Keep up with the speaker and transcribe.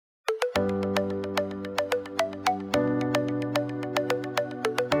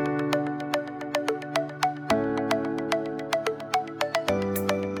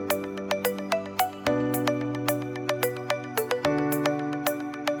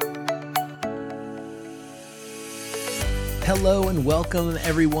Hello and welcome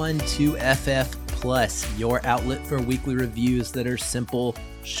everyone to FF Plus, your outlet for weekly reviews that are simple,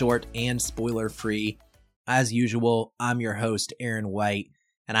 short, and spoiler-free. As usual, I'm your host, Aaron White,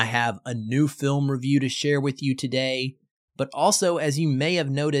 and I have a new film review to share with you today. But also, as you may have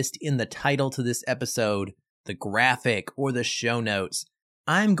noticed in the title to this episode, the graphic or the show notes,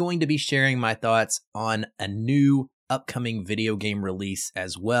 I'm going to be sharing my thoughts on a new upcoming video game release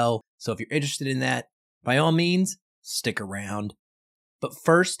as well. So if you're interested in that, by all means, stick around. But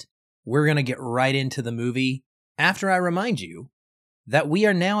first, we're going to get right into the movie after I remind you that we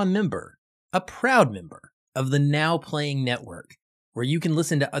are now a proud member of the Now Playing Network, where you can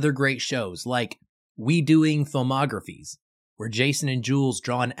listen to other great shows like We Doing Filmographies, where Jason and Jules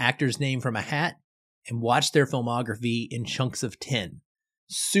draw an actor's name from a hat and watch their filmography in chunks of 10.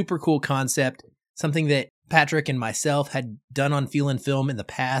 Super cool concept, something that Patrick and myself had done on Feel and Film in the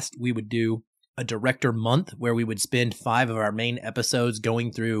past. We would do a director month where we would spend 5 of our main episodes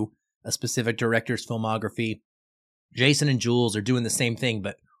going through a specific director's filmography. Jason and Jules are doing the same thing,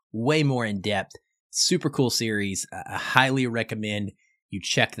 but way more in depth. Super cool series. I highly recommend you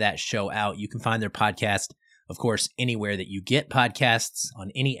check that show out. You can find their podcast, of course, anywhere that you get podcasts, on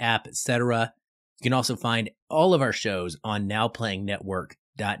any app, etc. You can also find all of our shows on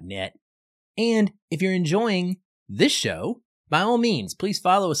nowplayingnetwork.net. And if you're enjoying this show, by all means, please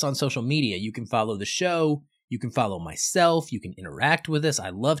follow us on social media. You can follow the show. You can follow myself. You can interact with us. I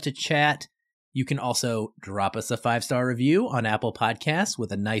love to chat. You can also drop us a 5-star review on Apple Podcasts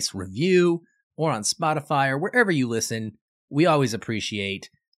with a nice review, or on Spotify, or wherever you listen. We always appreciate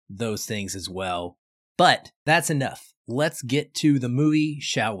those things as well. But that's enough. Let's get to the movie,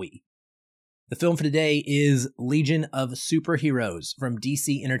 shall we? The film for today is Legion of Superheroes from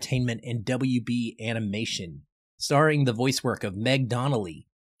DC Entertainment and WB Animation, starring the voice work of Meg Donnelly,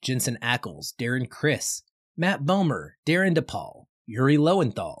 Jensen Ackles, Darren Criss, Matt Bomer, Darren DePaul, Yuri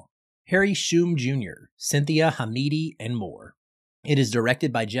Lowenthal, Harry Shum Jr., Cynthia Hamidi, and more. It is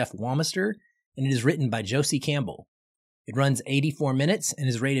directed by Jeff Wamister, and it is written by Josie Campbell. It runs 84 minutes and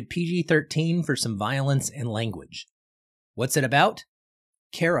is rated PG-13 for some violence and language. What's it about?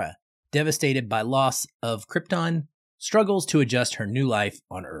 Kara, devastated by loss of Krypton, struggles to adjust her new life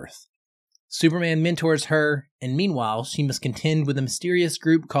on Earth. Superman mentors her, and meanwhile, she must contend with a mysterious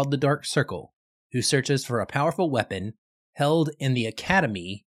group called the Dark Circle, who searches for a powerful weapon held in the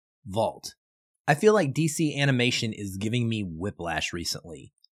Academy vault. I feel like DC Animation is giving me whiplash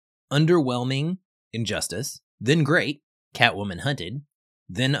recently. Underwhelming, Injustice, then great, Catwoman Hunted,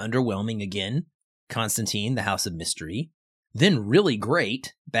 then underwhelming again, Constantine, the House of Mystery, then really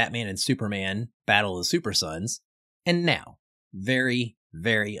great, Batman and Superman, Battle of the Super Sons, and now, very,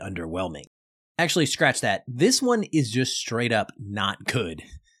 very underwhelming. Actually, scratch that. This one is just straight up not good.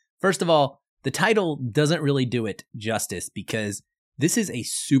 First of all, the title doesn't really do it justice because this is a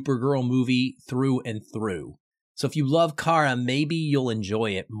Supergirl movie through and through. So if you love Kara, maybe you'll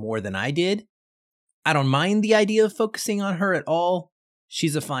enjoy it more than I did. I don't mind the idea of focusing on her at all.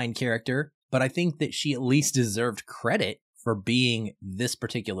 She's a fine character, but I think that she at least deserved credit for being this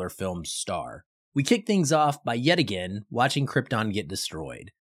particular film's star. We kick things off by yet again watching Krypton get destroyed.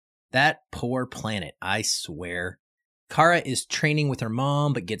 That poor planet, I swear. Kara is training with her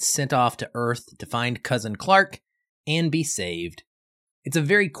mom but gets sent off to Earth to find Cousin Clark and be saved. It's a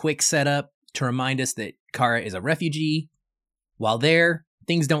very quick setup to remind us that Kara is a refugee. While there,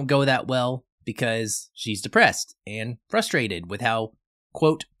 things don't go that well because she's depressed and frustrated with how,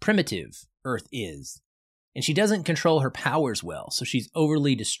 quote, primitive Earth is. And she doesn't control her powers well, so she's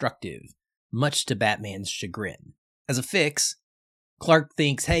overly destructive, much to Batman's chagrin. As a fix, Clark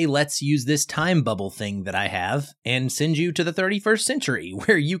thinks, hey, let's use this time bubble thing that I have and send you to the 31st century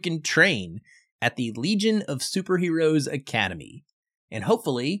where you can train at the Legion of Superheroes Academy. And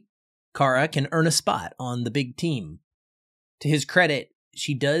hopefully, Kara can earn a spot on the big team. To his credit,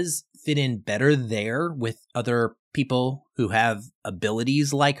 she does fit in better there with other people who have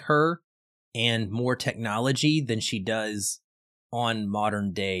abilities like her and more technology than she does on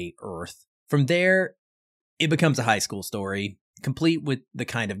modern day Earth. From there, it becomes a high school story, complete with the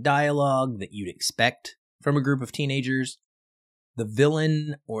kind of dialogue that you'd expect from a group of teenagers. The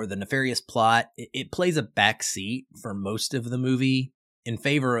villain or the nefarious plot, it plays a backseat for most of the movie in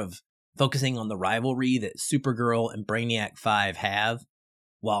favor of focusing on the rivalry that Supergirl and Brainiac 5 have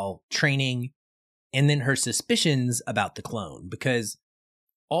while training, and then her suspicions about the clone, because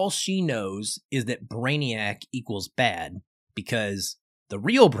all she knows is that Brainiac equals bad because the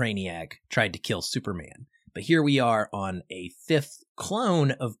real Brainiac tried to kill Superman. But here we are on a 5th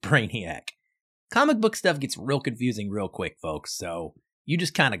clone of Brainiac. Comic book stuff gets real confusing real quick, folks, so you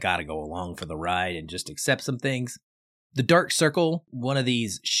just kind of got to go along for the ride and just accept some things. The Dark Circle, one of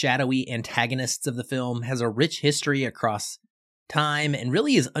these shadowy antagonists of the film, has a rich history across time and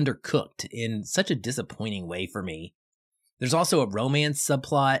really is undercooked in such a disappointing way for me. There's also a romance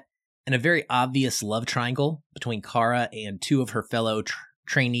subplot and a very obvious love triangle between Kara and two of her fellow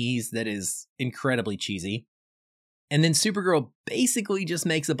trainees that is incredibly cheesy. And then Supergirl basically just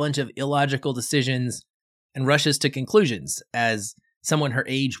makes a bunch of illogical decisions and rushes to conclusions, as someone her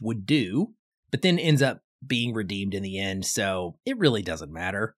age would do, but then ends up being redeemed in the end, so it really doesn't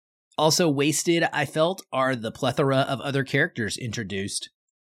matter. Also wasted, I felt, are the plethora of other characters introduced.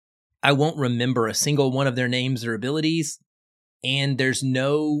 I won't remember a single one of their names or abilities, and there's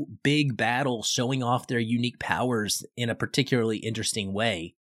no big battle showing off their unique powers in a particularly interesting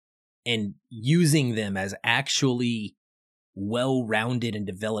way, and using them as actually well-rounded and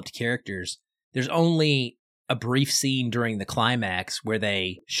developed characters. There's only a brief scene during the climax where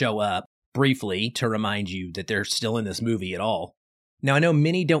they show up briefly to remind you that they're still in this movie at all. Now, I know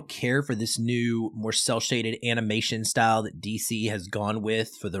many don't care for this new, more cel-shaded animation style that DC has gone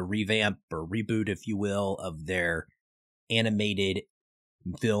with for the revamp or reboot, if you will, of their animated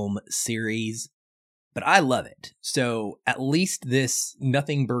film series, but I love it. So at least this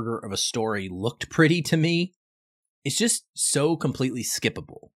nothing burger of a story looked pretty to me. It's just so completely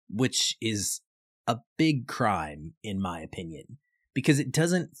skippable, which is a big crime in my opinion, because it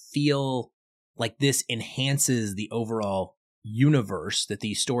doesn't feel like this enhances the overall universe that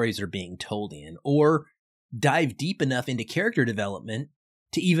these stories are being told in, or dive deep enough into character development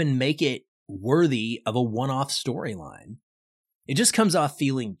to even make it worthy of a one-off storyline. It just comes off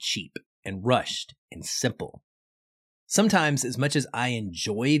feeling cheap and rushed and simple. Sometimes, as much as I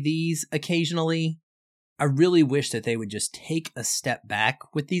enjoy these occasionally, I really wish that they would just take a step back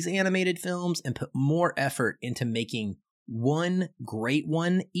with these animated films and put more effort into making one great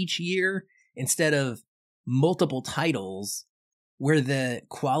one each year instead of multiple titles where the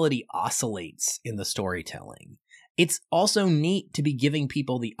quality oscillates in the storytelling. It's also neat to be giving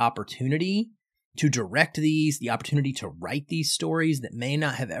people the opportunity to direct these, the opportunity to write these stories that may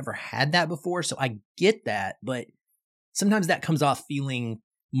not have ever had that before. So I get that, but sometimes that comes off feeling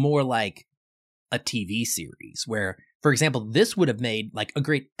more like a TV series where, for example, this would have made like a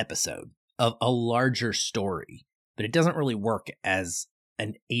great episode of a larger story, but it doesn't really work as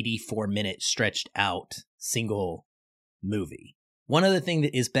an 84-minute stretched out single movie. One other thing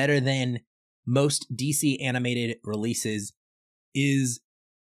that is better than most DC animated releases is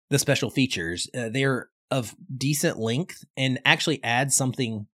the special features. They're of decent length and actually add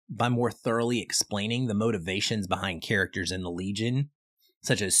something by more thoroughly explaining the motivations behind characters in the Legion,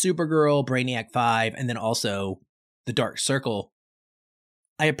 such as Supergirl, Brainiac 5, and then also the Dark Circle.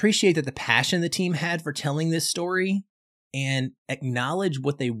 I appreciate that the passion the team had for telling this story and acknowledge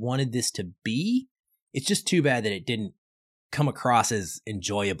what they wanted this to be. It's just too bad that it didn't come across as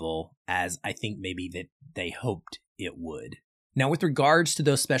enjoyable as I think maybe that they hoped it would. Now, with regards to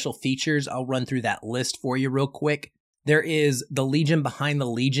those special features, I'll run through that list for you real quick. There is The Legion Behind the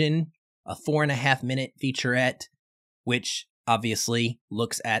Legion, a 4.5-minute featurette, which obviously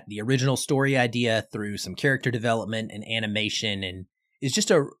looks at the original story idea through some character development and animation, and is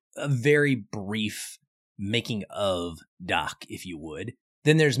just a very brief making of doc, if you would.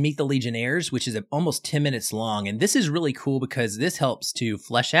 Then there's Meet the Legionnaires, which is almost 10 minutes long, and this is really cool because this helps to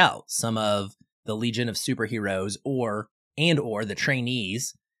flesh out some of the Legion of Superheroes or the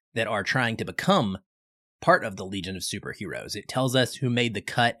trainees that are trying to become part of the Legion of Superheroes. It tells us who made the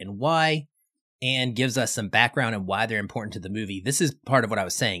cut and why, and gives us some background on why they're important to the movie. This is part of what I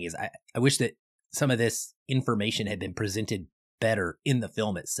was saying is I wish that some of this information had been presented better in the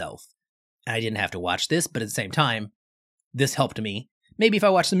film itself. I didn't have to watch this, but at the same time, this helped me. Maybe if I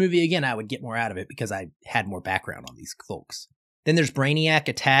watched the movie again, I would get more out of it because I had more background on these folks. Then there's Brainiac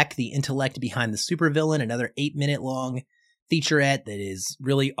Attack, the intellect behind the supervillain, another 8-minute long featurette that is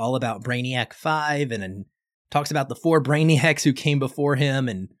really all about Brainiac 5 and talks about the 4 Brainiacs who came before him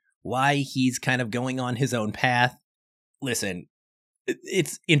and why he's kind of going on his own path. Listen,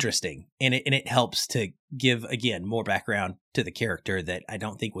 it's interesting, and it helps to give, again, more background to the character that I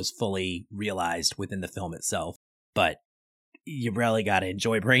don't think was fully realized within the film itself. But you really got to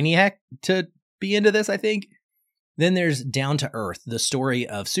enjoy Brainiac to be into this, I think. Then there's Down to Earth, the story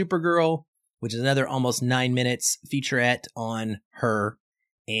of Supergirl, which is another almost 9 minutes featurette on her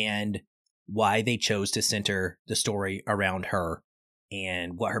and why they chose to center the story around her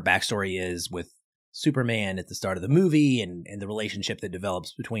and what her backstory is with Superman at the start of the movie and the relationship that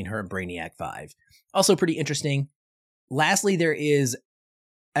develops between her and Brainiac 5. Also pretty interesting. Lastly, there is,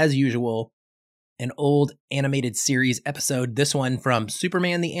 as usual, an old animated series episode. This one from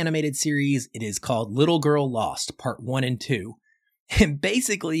Superman the Animated Series. It is called Little Girl Lost, Part 1 and 2. And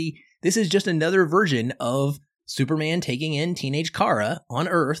basically, this is just another version of Superman taking in teenage Kara on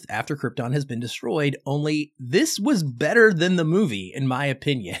Earth after Krypton has been destroyed, only this was better than the movie, in my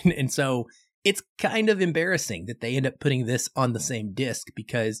opinion. And so it's kind of embarrassing that they end up putting this on the same disc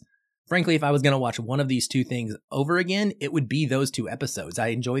because, frankly, if I was going to watch one of these two things over again, it would be those two episodes. I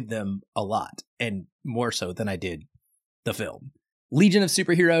enjoyed them a lot, and more so than I did the film. Legion of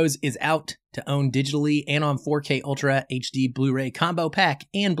Superheroes is out to own digitally and on 4K Ultra HD Blu-ray Combo Pack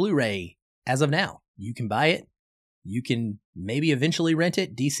and Blu-ray as of now. You can buy it. You can maybe eventually rent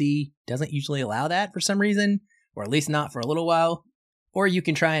it. DC doesn't usually allow that for some reason, or at least not for a little while. Or you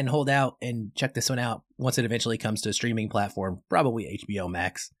can try and hold out and check this one out once it eventually comes to a streaming platform, probably HBO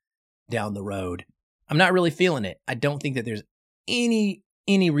Max down the road. I'm not really feeling it. I don't think that there's any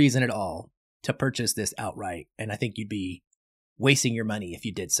reason at all to purchase this outright, and I think you'd be wasting your money if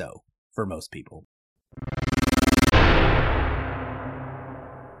you did so for most people.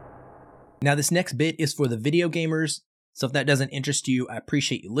 Now, this next bit is for the video gamers, so if that doesn't interest you, I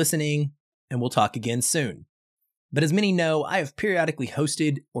appreciate you listening, and we'll talk again soon. But as many know, I have periodically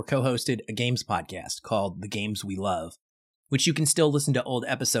hosted or co-hosted a games podcast called The Games We Love, which you can still listen to old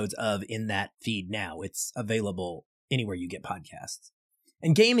episodes of in that feed now. It's available anywhere you get podcasts.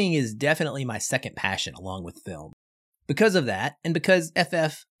 And gaming is definitely my second passion along with film. Because of that, and because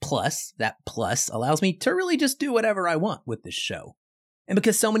FF Plus, that plus, allows me to really just do whatever I want with this show. And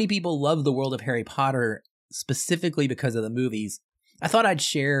because so many people love the world of Harry Potter, specifically because of the movies, I thought I'd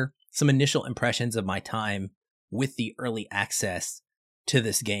share some initial impressions of my time with the early access to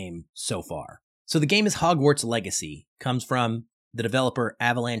this game so far. So the game is Hogwarts Legacy, comes from the developer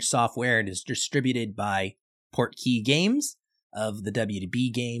Avalanche Software, and is distributed by Portkey Games of the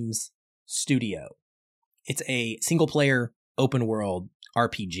WB Games studio. It's a single-player, open-world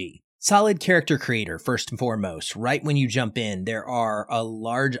RPG. Solid character creator, first and foremost. Right when you jump in, there are a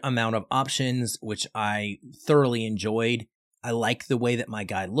large amount of options, which I thoroughly enjoyed. I like the way that my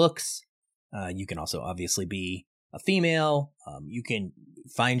guy looks. You can also obviously be a female. You can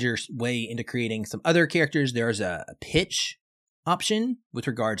find your way into creating some other characters. There's a pitch option with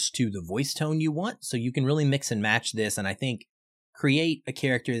regards to the voice tone you want. So you can really mix and match this, and I think create a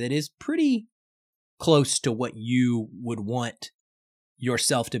character that is pretty close to what you would want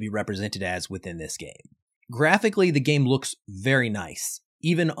yourself to be represented as within this game. Graphically, the game looks very nice,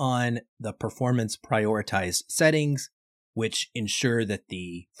 even on the performance prioritized settings, which ensure that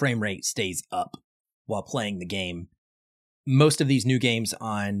the frame rate stays up while playing the game. Most of these new games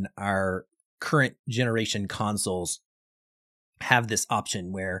on our current generation consoles have this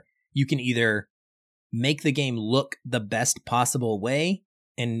option where you can either make the game look the best possible way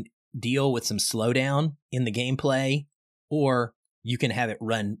and deal with some slowdown in the gameplay, or you can have it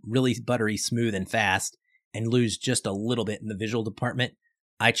run really buttery smooth and fast and lose just a little bit in the visual department.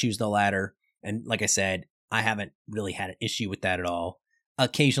 I choose the latter, and like I said, I haven't really had an issue with that at all.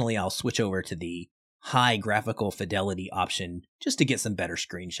 Occasionally I'll switch over to the high graphical fidelity option just to get some better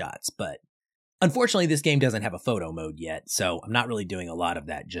screenshots, but unfortunately this game doesn't have a photo mode yet, so I'm not really doing a lot of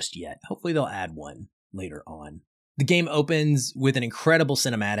that just yet. Hopefully they'll add one later on. The game opens with an incredible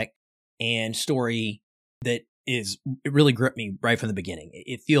cinematic and story that it really gripped me right from the beginning.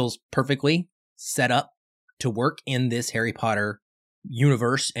 It feels perfectly set up to work in this Harry Potter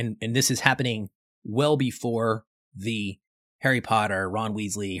universe, and this is happening well before the Harry Potter, Ron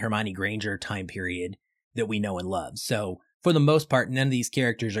Weasley, Hermione Granger time period that we know and love. So for the most part, none of these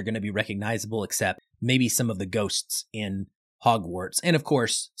characters are going to be recognizable except maybe some of the ghosts in Hogwarts. And of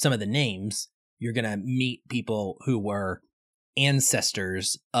course, some of the names. You're going to meet people who were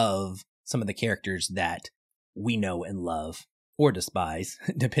ancestors of some of the characters that we know and love, or despise,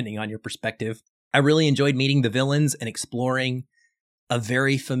 depending on your perspective. I really enjoyed meeting the villains and exploring a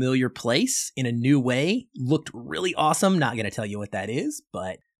very familiar place in a new way. Looked really awesome. Not going to tell you what that is,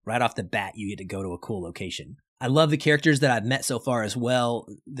 but right off the bat, you get to go to a cool location. I love the characters that I've met so far as well.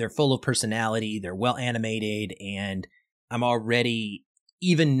 They're full of personality, they're well animated, and I'm already,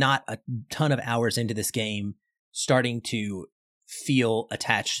 even not a ton of hours into this game, starting to feel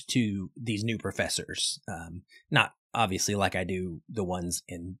attached to these new professors. Not obviously like I do the ones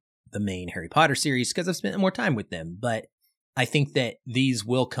in the main Harry Potter series, because I've spent more time with them, but I think that these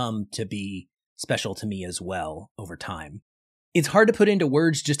will come to be special to me as well over time. It's hard to put into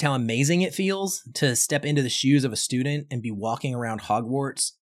words just how amazing it feels to step into the shoes of a student and be walking around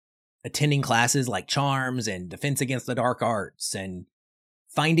Hogwarts, attending classes like Charms and Defense Against the Dark Arts, and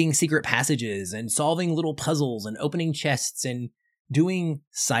finding secret passages and solving little puzzles and opening chests and doing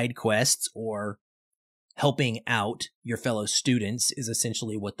side quests or helping out your fellow students is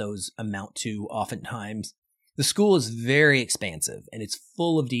essentially what those amount to oftentimes. The school is very expansive and it's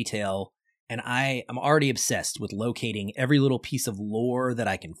full of detail, and I am already obsessed with locating every little piece of lore that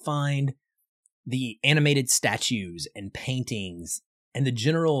I can find. The animated statues and paintings and the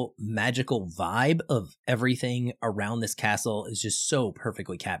general magical vibe of everything around this castle is just so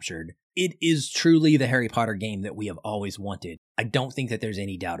perfectly captured. It is truly the Harry Potter game that we have always wanted. I don't think that there's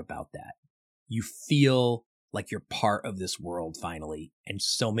any doubt about that. You feel like you're part of this world finally, and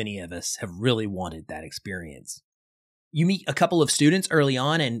so many of us have really wanted that experience. You meet a couple of students early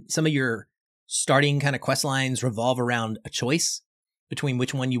on, and some of your starting kind of quest lines revolve around a choice between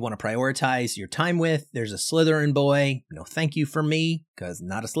which one you want to prioritize your time with. There's a Slytherin boy, no thank you for me, because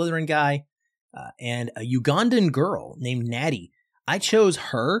not a Slytherin guy, and a Ugandan girl named Natty. I chose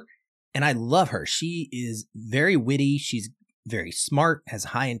her, and I love her. She is very witty, she's very smart, has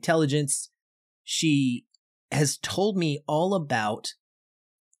high intelligence. She has told me all about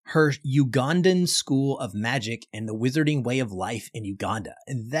her Ugandan school of magic and the wizarding way of life in Uganda.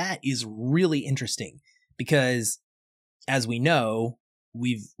 And that is really interesting because, as we know,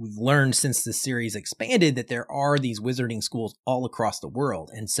 we've learned since the series expanded that there are these wizarding schools all across the world.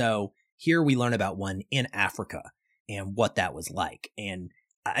 And so here we learn about one in Africa and what that was like. And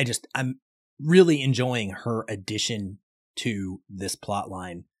I'm really enjoying her addition to this plot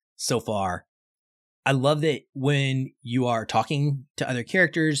line so far. I love that when you are talking to other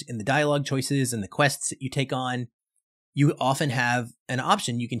characters in the dialogue choices and the quests that you take on, you often have an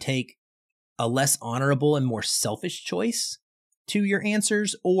option. You can take a less honorable and more selfish choice to your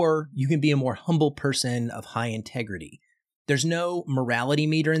answers, or you can be a more humble person of high integrity. There's no morality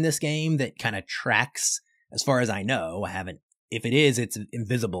meter in this game that kind of tracks, as far as I know. If it is, it's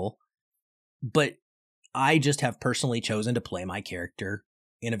invisible. But I just have personally chosen to play my character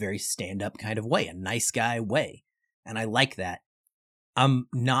in a very stand-up kind of way, a nice guy way. And I like that. I'm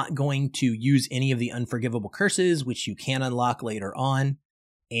not going to use any of the unforgivable curses, which you can unlock later on.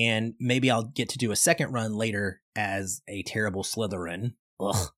 And maybe I'll get to do a second run later as a terrible Slytherin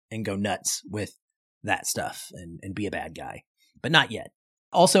and go nuts with that stuff and be a bad guy. But not yet.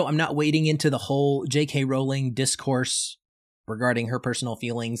 Also, I'm not wading into the whole J.K. Rowling discourse regarding her personal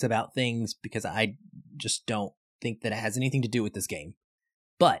feelings about things because I just don't think that it has anything to do with this game.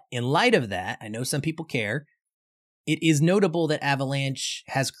 But in light of that, I know some people care. It is notable that Avalanche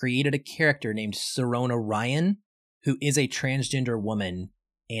has created a character named Sirona Ryan, who is a transgender woman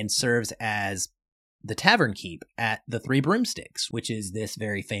and serves as the tavern keep at the Three Broomsticks, which is this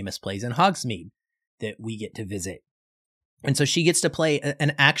very famous place in Hogsmeade that we get to visit. And so she gets to play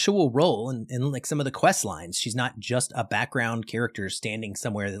an actual role in like some of the quest lines. She's not just a background character standing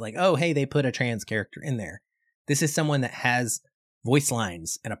somewhere that like, oh, hey, they put a trans character in there. This is someone that has voice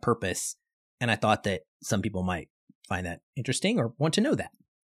lines and a purpose. And I thought that some people might find that interesting or want to know that.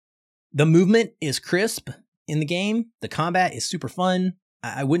 The movement is crisp in the game. The combat is super fun.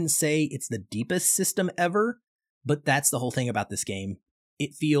 I wouldn't say it's the deepest system ever, but that's the whole thing about this game.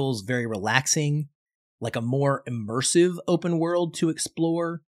 It feels very relaxing, like a more immersive open world to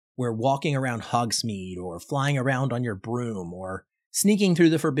explore, where walking around Hogsmeade or flying around on your broom or sneaking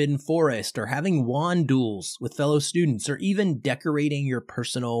through the Forbidden Forest or having wand duels with fellow students or even decorating your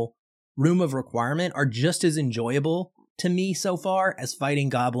personal room of requirement are just as enjoyable to me so far as fighting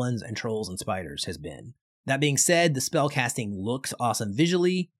goblins and trolls and spiders has been. That being said, the spellcasting looks awesome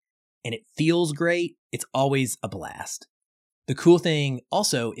visually and it feels great. It's always a blast. The cool thing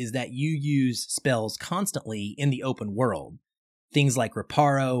also is that you use spells constantly in the open world. Things like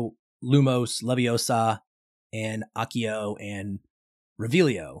Reparo, Lumos, Leviosa, and Accio, and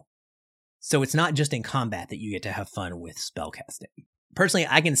Revelio. So it's not just in combat that you get to have fun with spellcasting. Personally,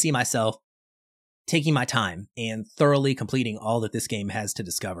 I can see myself taking my time and thoroughly completing all that this game has to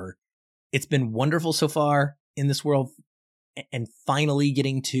discover. It's been wonderful so far in this world, and finally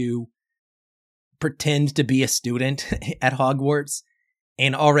getting to pretend to be a student at Hogwarts.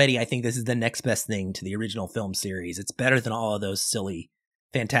 And already I think this is the next best thing to the original film series. It's better than all of those silly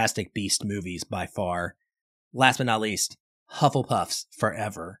Fantastic Beast movies by far. Last but not least, Hufflepuffs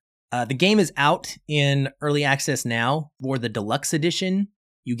forever. The game is out in early access now. For the deluxe edition,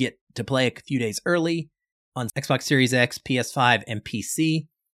 you get to play a few days early on Xbox Series X, PS5, and PC.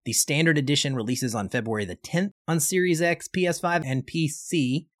 The standard edition releases on February the 10th on Series X, PS5, and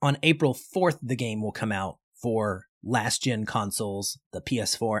PC. On April 4th, the game will come out for last-gen consoles, the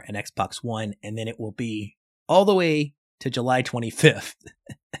PS4 and Xbox One, and then it will be all the way to July 25th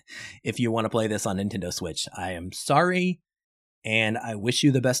if you want to play this on Nintendo Switch. I am sorry. and I wish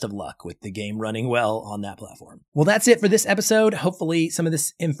you the best of luck with the game running well on that platform. Well, that's it for this episode. Hopefully some of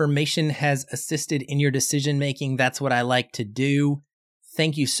this information has assisted in your decision making. That's what I like to do.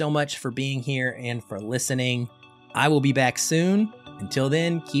 Thank you so much for being here and for listening. I will be back soon. Until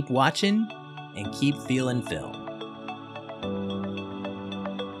then, keep watching and keep feeling film.